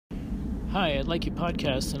Hi, I like your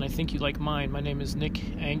podcast, and I think you like mine. My name is Nick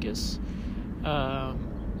Angus.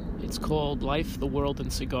 It's called Life, the World,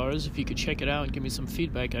 and Cigars. If you could check it out and give me some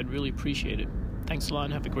feedback, I'd really appreciate it. Thanks a lot,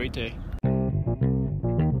 and have a great day.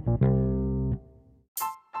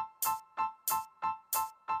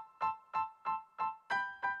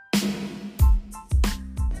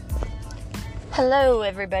 Hello,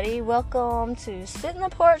 everybody. Welcome to Sit in the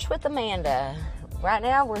Porch with Amanda. Right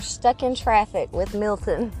now, we're stuck in traffic with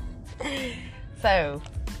Milton. So,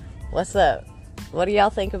 what's up? What do y'all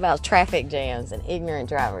think about traffic jams and ignorant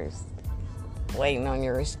drivers? Waiting on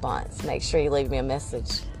your response. Make sure you leave me a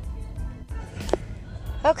message.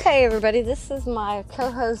 Okay, everybody. This is my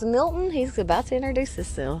co-host, Milton. He's about to introduce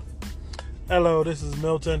himself. Hello, this is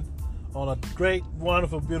Milton on a great,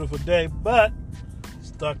 wonderful, beautiful day, but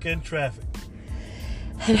stuck in traffic.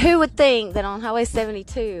 And who would think that on Highway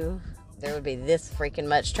 72 there would be this freaking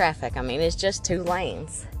much traffic? I mean, it's just 2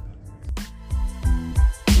 lanes.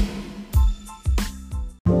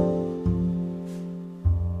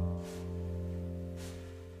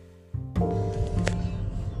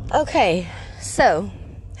 Okay, so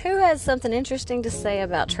who has something interesting to say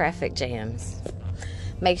about traffic jams?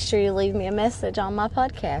 Make sure you leave me a message on my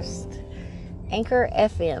podcast, Anchor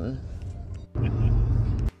FM.